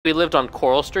we lived on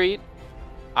Coral Street,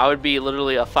 I would be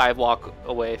literally a 5 walk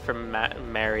away from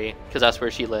Mary, because that's where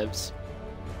she lives.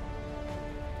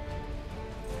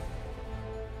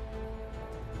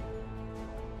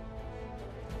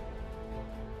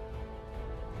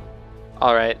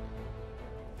 All right.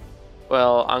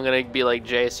 Well, I'm gonna be like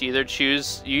Jace. You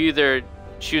either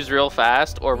choose real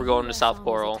fast, or we're going to South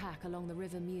Coral. Attack along the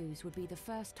River Meuse would be the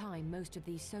first time most of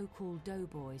these so-called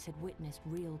doughboys had witnessed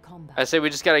real combat. I say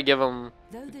we just gotta give them.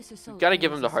 Gotta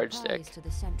give them the hard stick. To the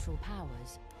Central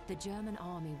Powers, the German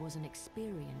army was an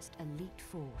experienced elite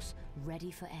force,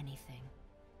 ready for anything.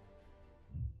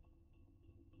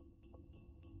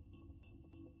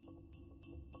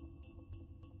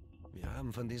 Wir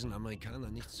haben von diesen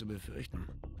Amerikanern nichts zu befürchten.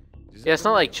 Yeah, it's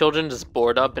not like children just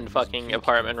bored up in fucking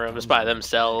apartment rooms by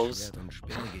themselves.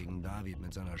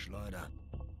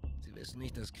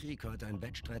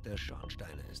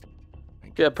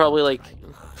 Yeah, probably like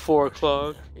 4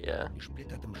 o'clock. Yeah.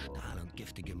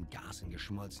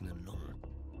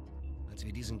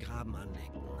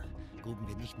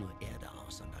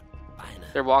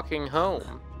 They're walking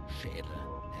home.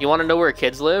 You want to know where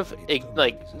kids live?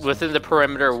 Like within the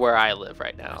perimeter where I live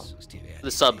right now,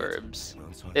 the suburbs.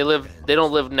 They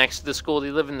don't live next to the school.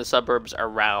 They live in the suburbs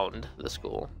around the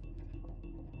school.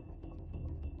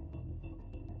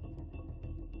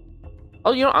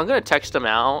 Oh, you know, I'm gonna text him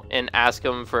out and ask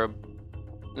him for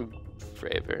a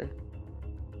favor.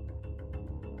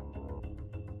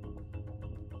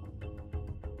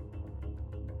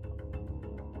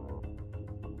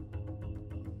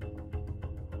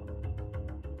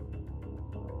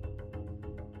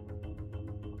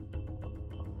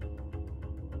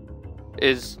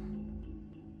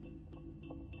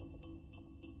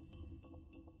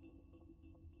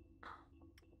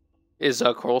 Is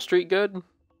Coral Street good?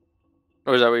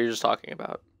 Or is that what you're just talking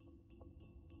about?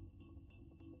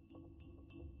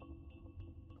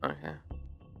 Okay.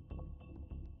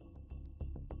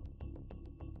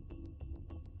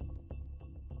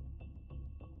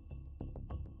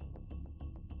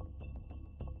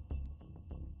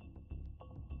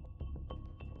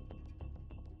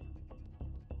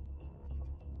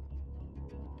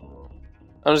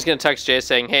 I'm just gonna text Jay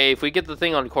saying, hey, if we get the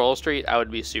thing on Coral Street, I would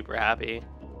be super happy.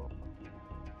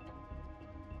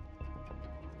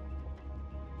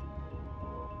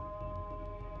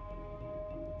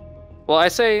 Well, I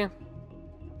say...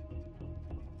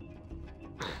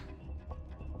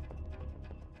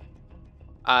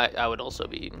 I would also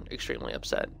be extremely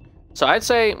upset. So I'd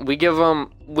say we give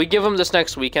him this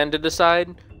next weekend to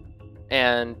decide.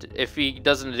 And if he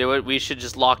doesn't do it, we should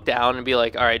just lock down and be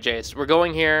like, all right, Jace, we're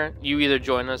going here. You either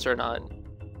join us or not.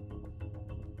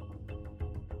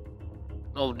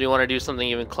 Oh, do you want to do something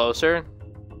even closer?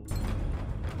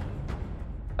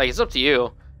 Like, it's up to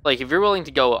you. Like, if you're willing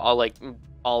to go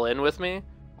all in with me,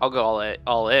 I'll go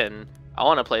all in. I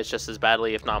want to play it just as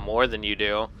badly, if not more, than you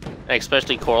do. And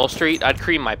especially Coral Street. I'd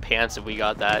cream my pants if we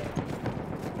got that.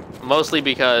 Mostly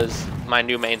because my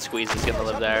new main squeeze is gonna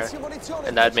live there,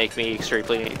 and that'd make me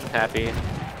extremely happy.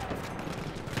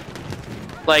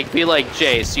 Like, be like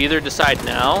Jace, you either decide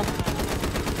now,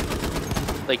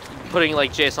 like putting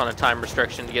like Jace on a time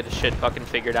restriction to get his shit fucking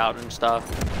figured out and stuff.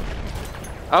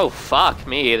 Oh fuck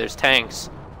me, there's tanks.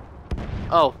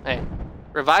 Oh hey,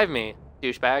 revive me,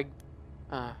 douchebag.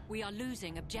 We are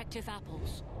losing objective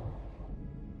apples.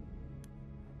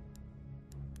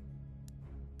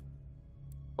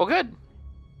 Well, good.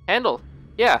 Handle.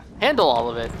 Yeah, handle all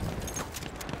of it.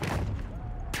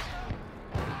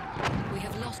 We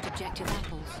have lost objective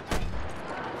apples.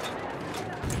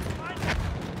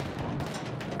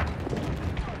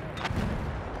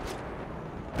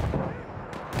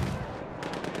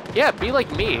 Yeah, be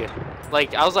like me.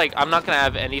 Like, I was like, I'm not gonna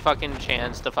have any fucking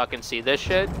chance to fucking see this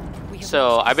shit.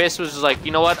 So I basically was just like,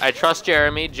 you know what? I trust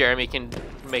Jeremy. Jeremy can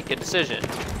make a decision.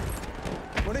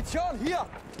 Munition here.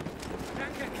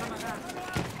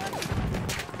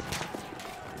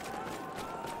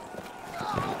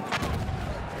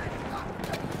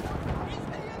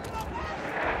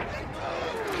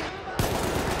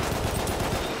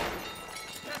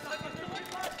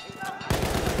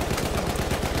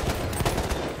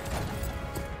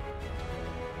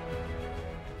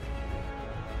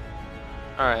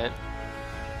 Alright.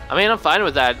 I mean, I'm fine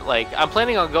with that. Like, I'm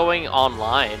planning on going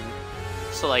online.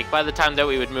 So, like, by the time that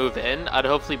we would move in, I'd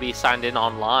hopefully be signed in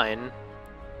online.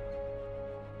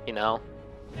 You know?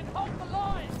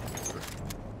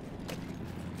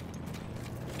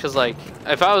 Because, like,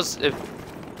 if I was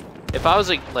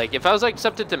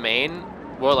accepted to main,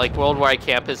 or like Worldwide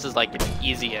Campus is like an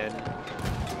easy in.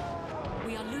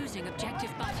 We are losing objective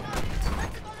button.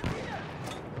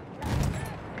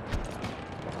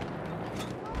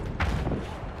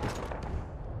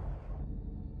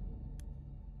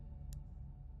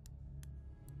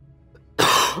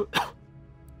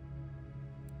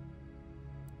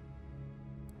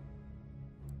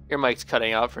 Your mic's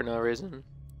cutting out for no reason.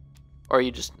 Or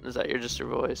you just, is that just your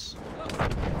voice?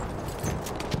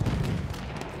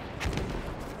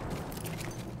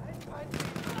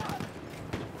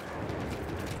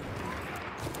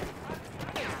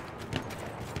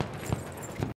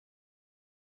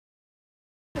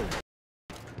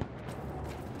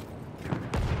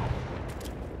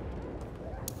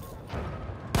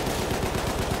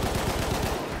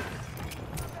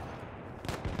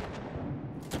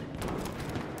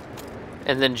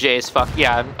 And then Jace,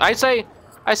 yeah, I say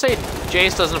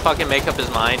Jace doesn't fucking make up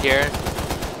his mind here.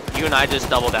 You and I just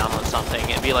double down on something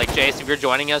and be like, Jace, if you're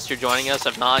joining us, you're joining us.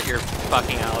 If not, you're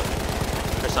fucking out.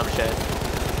 Or some shit.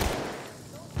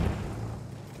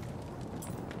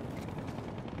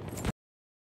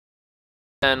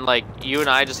 And like, you and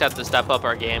I just have to step up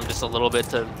our game just a little bit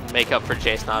to make up for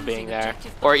Jace not being there.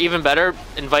 Or even better,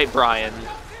 invite Brian.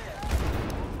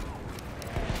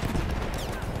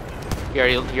 You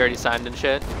already signed and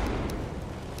shit?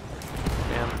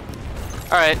 Damn.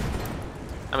 Alright.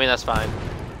 I mean, that's fine.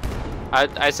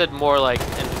 I said more like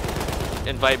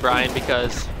invite Brian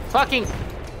because fucking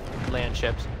land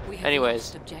ships.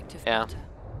 Anyways, yeah.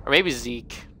 Or maybe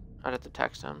Zeke. I'd have to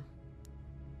text him.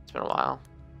 It's been a while.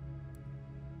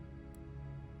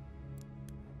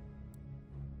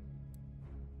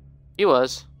 He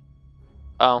was.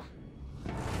 Oh.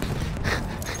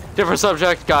 Different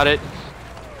subject, got it.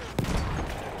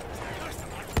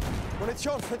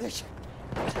 Munition für dich.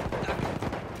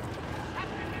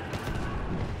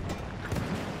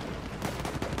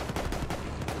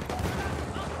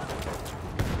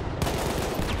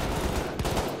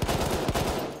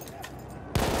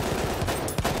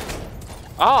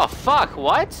 Oh, fuck,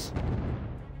 what?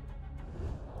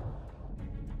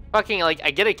 Fucking, like,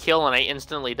 I get a kill and I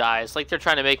instantly die. It's like they're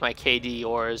trying to make my KD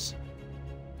yours.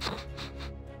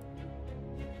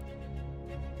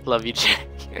 Love you, Jack.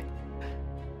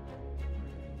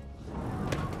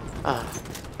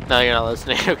 No, you're not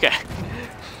listening. Okay.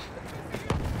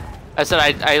 I said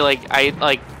I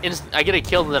get a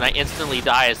kill and then I instantly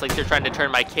die. It's like they're trying to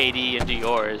turn my KD into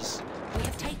yours. We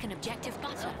have taken objective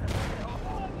butter.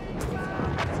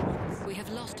 We have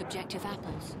lost objective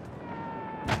apples.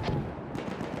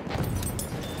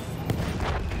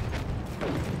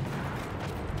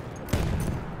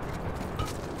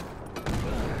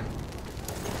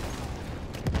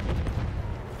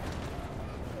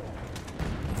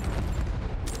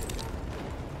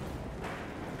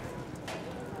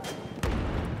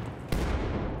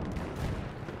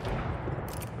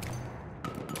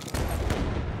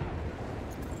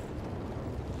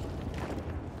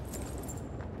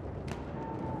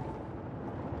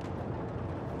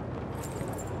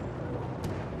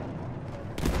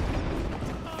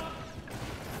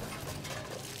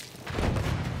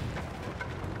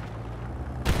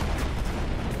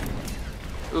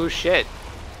 Ooh, shit.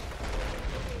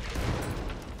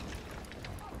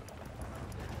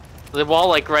 The wall,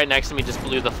 like, right next to me just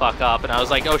blew the fuck up, and I was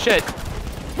like, oh, shit.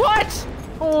 What?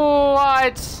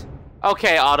 What?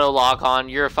 Okay, auto lock on.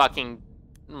 You're a fucking...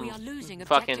 We are losing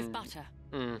fucking... butter.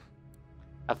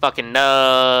 A fucking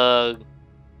nug.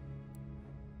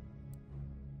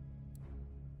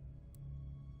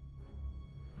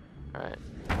 Alright.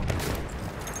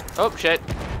 Oh, shit.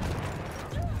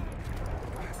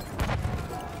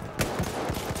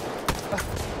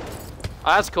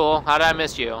 Oh, that's cool. How did I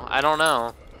miss you? I don't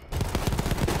know.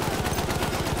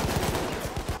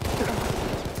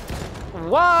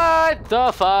 What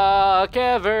the fuck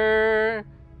ever?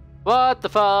 What the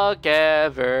fuck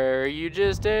ever you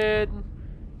just did?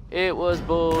 It was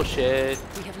bullshit.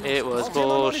 It was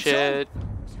bullshit.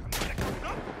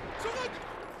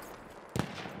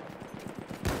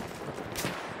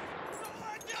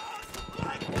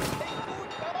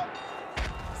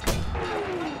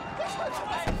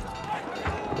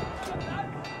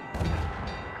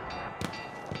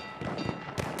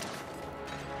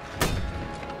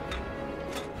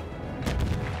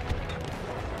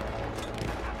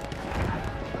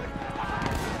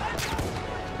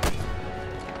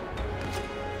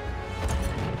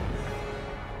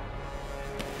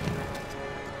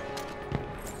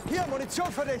 Hier, Munition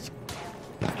für dich.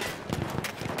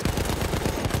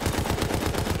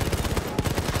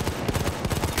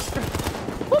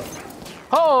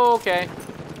 Oh, okay.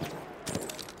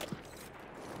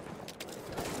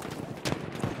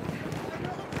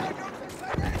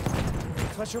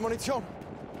 Frische Munition.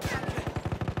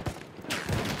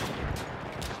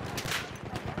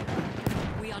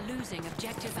 We are losing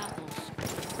objective apples.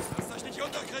 Lasst euch nicht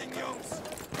unterkriegen, Jungs.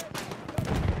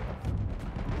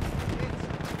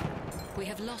 We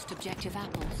have lost objective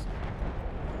apples.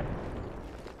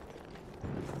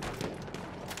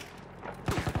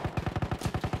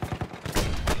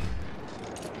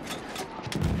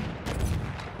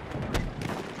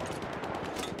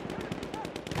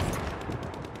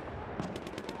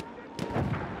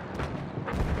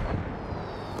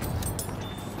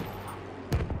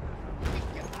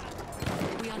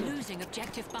 We are losing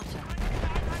objective butter.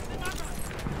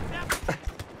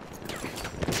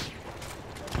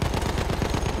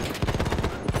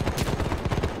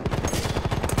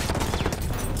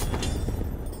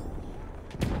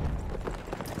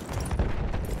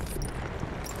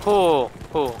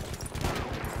 Cool.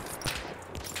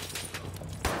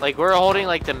 Like, we're holding,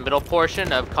 like, the middle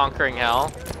portion of Conquering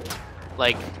Hell.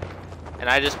 Like, and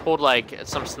I just pulled, like,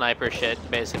 some sniper shit,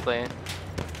 basically.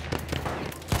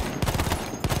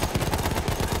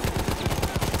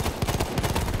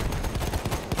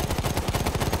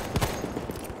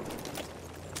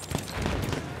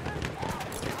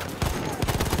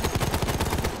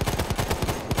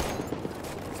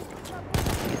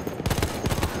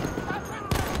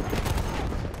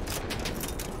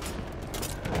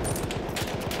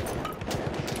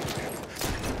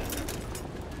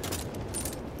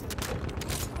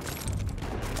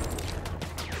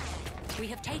 We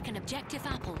have taken objective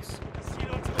apples.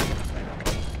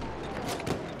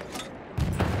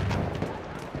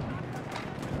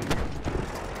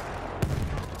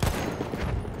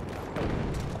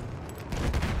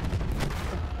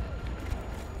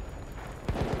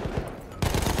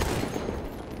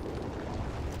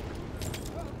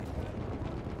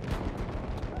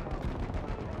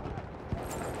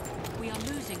 We are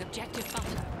losing objective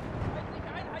butter.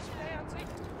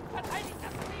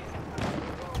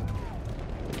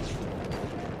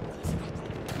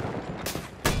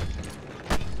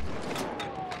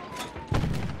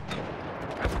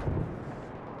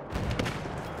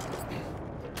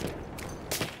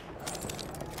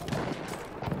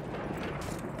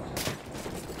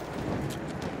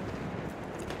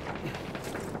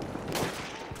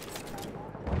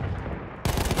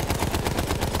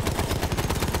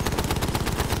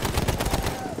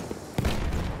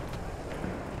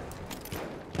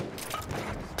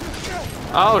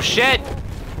 Oh shit!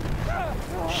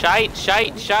 Shite!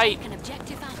 Taken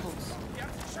objective apples.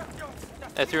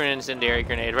 I threw an incendiary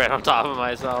grenade right on top of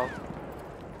myself.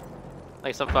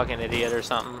 Like some fucking idiot or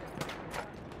something.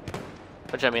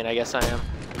 Which, I mean, I guess I am.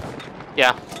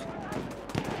 Yeah.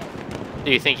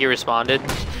 Do you think he responded?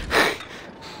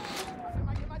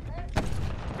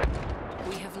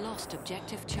 We have lost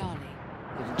objective Charlie.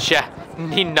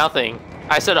 Nothing.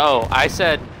 I said, oh, I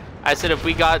said if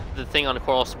we got the thing on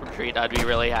Coral Street, I'd be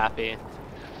really happy.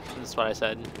 That's what I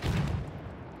said.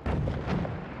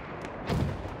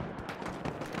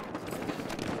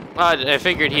 I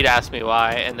figured he'd ask me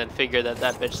why, and then figure that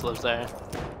that bitch lives there,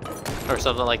 or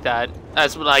something like that.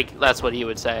 That's what he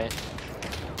would say.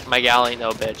 My gal ain't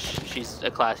no bitch. She's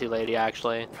a classy lady,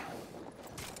 actually.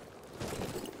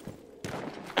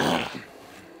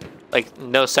 Like,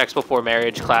 no sex before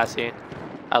marriage, classy.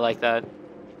 I like that.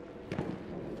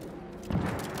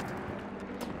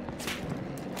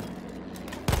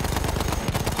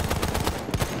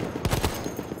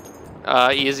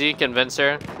 Easy, convince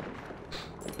her.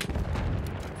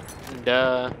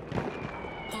 And,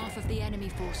 Half of the enemy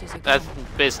forces are that's gone.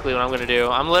 basically what I'm gonna do.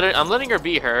 I'm letting her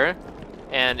be her,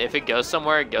 and if it goes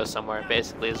somewhere, it goes somewhere.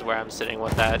 Basically, is where I'm sitting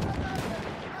with that.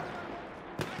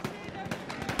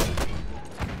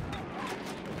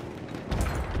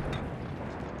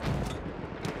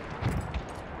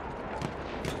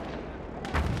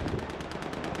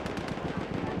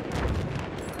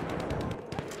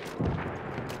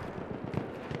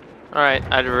 Alright,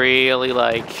 I'd really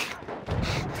like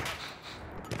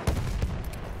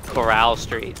Corral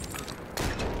Street.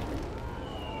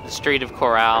 The street of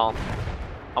Corral.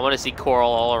 I want to see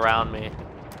coral all around me.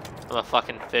 I'm a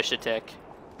fucking fish-a-tick.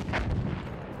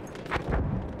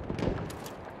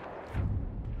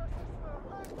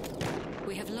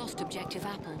 We have lost objective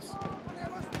apples.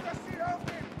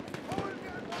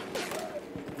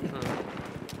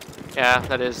 Yeah,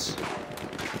 that is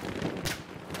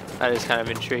kind of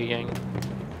intriguing.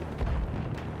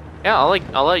 Yeah,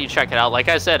 I'll let you check it out. Like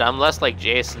I said, I'm less like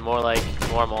Jason, more like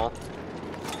normal.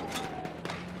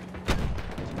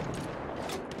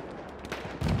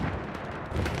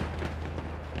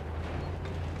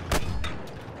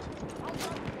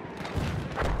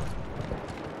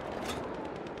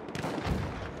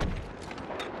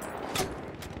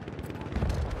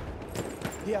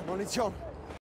 Hier, Munition.